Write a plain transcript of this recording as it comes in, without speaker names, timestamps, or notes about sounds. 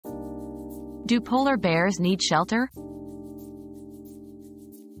Do polar bears need shelter?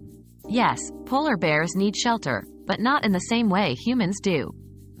 Yes, polar bears need shelter, but not in the same way humans do.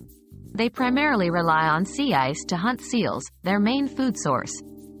 They primarily rely on sea ice to hunt seals, their main food source.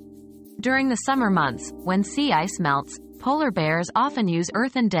 During the summer months, when sea ice melts, polar bears often use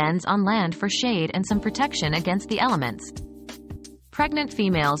earthen dens on land for shade and some protection against the elements. Pregnant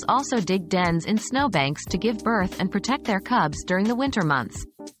females also dig dens in snowbanks to give birth and protect their cubs during the winter months.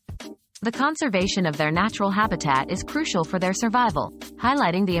 The conservation of their natural habitat is crucial for their survival,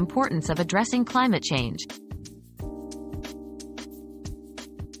 highlighting the importance of addressing climate change.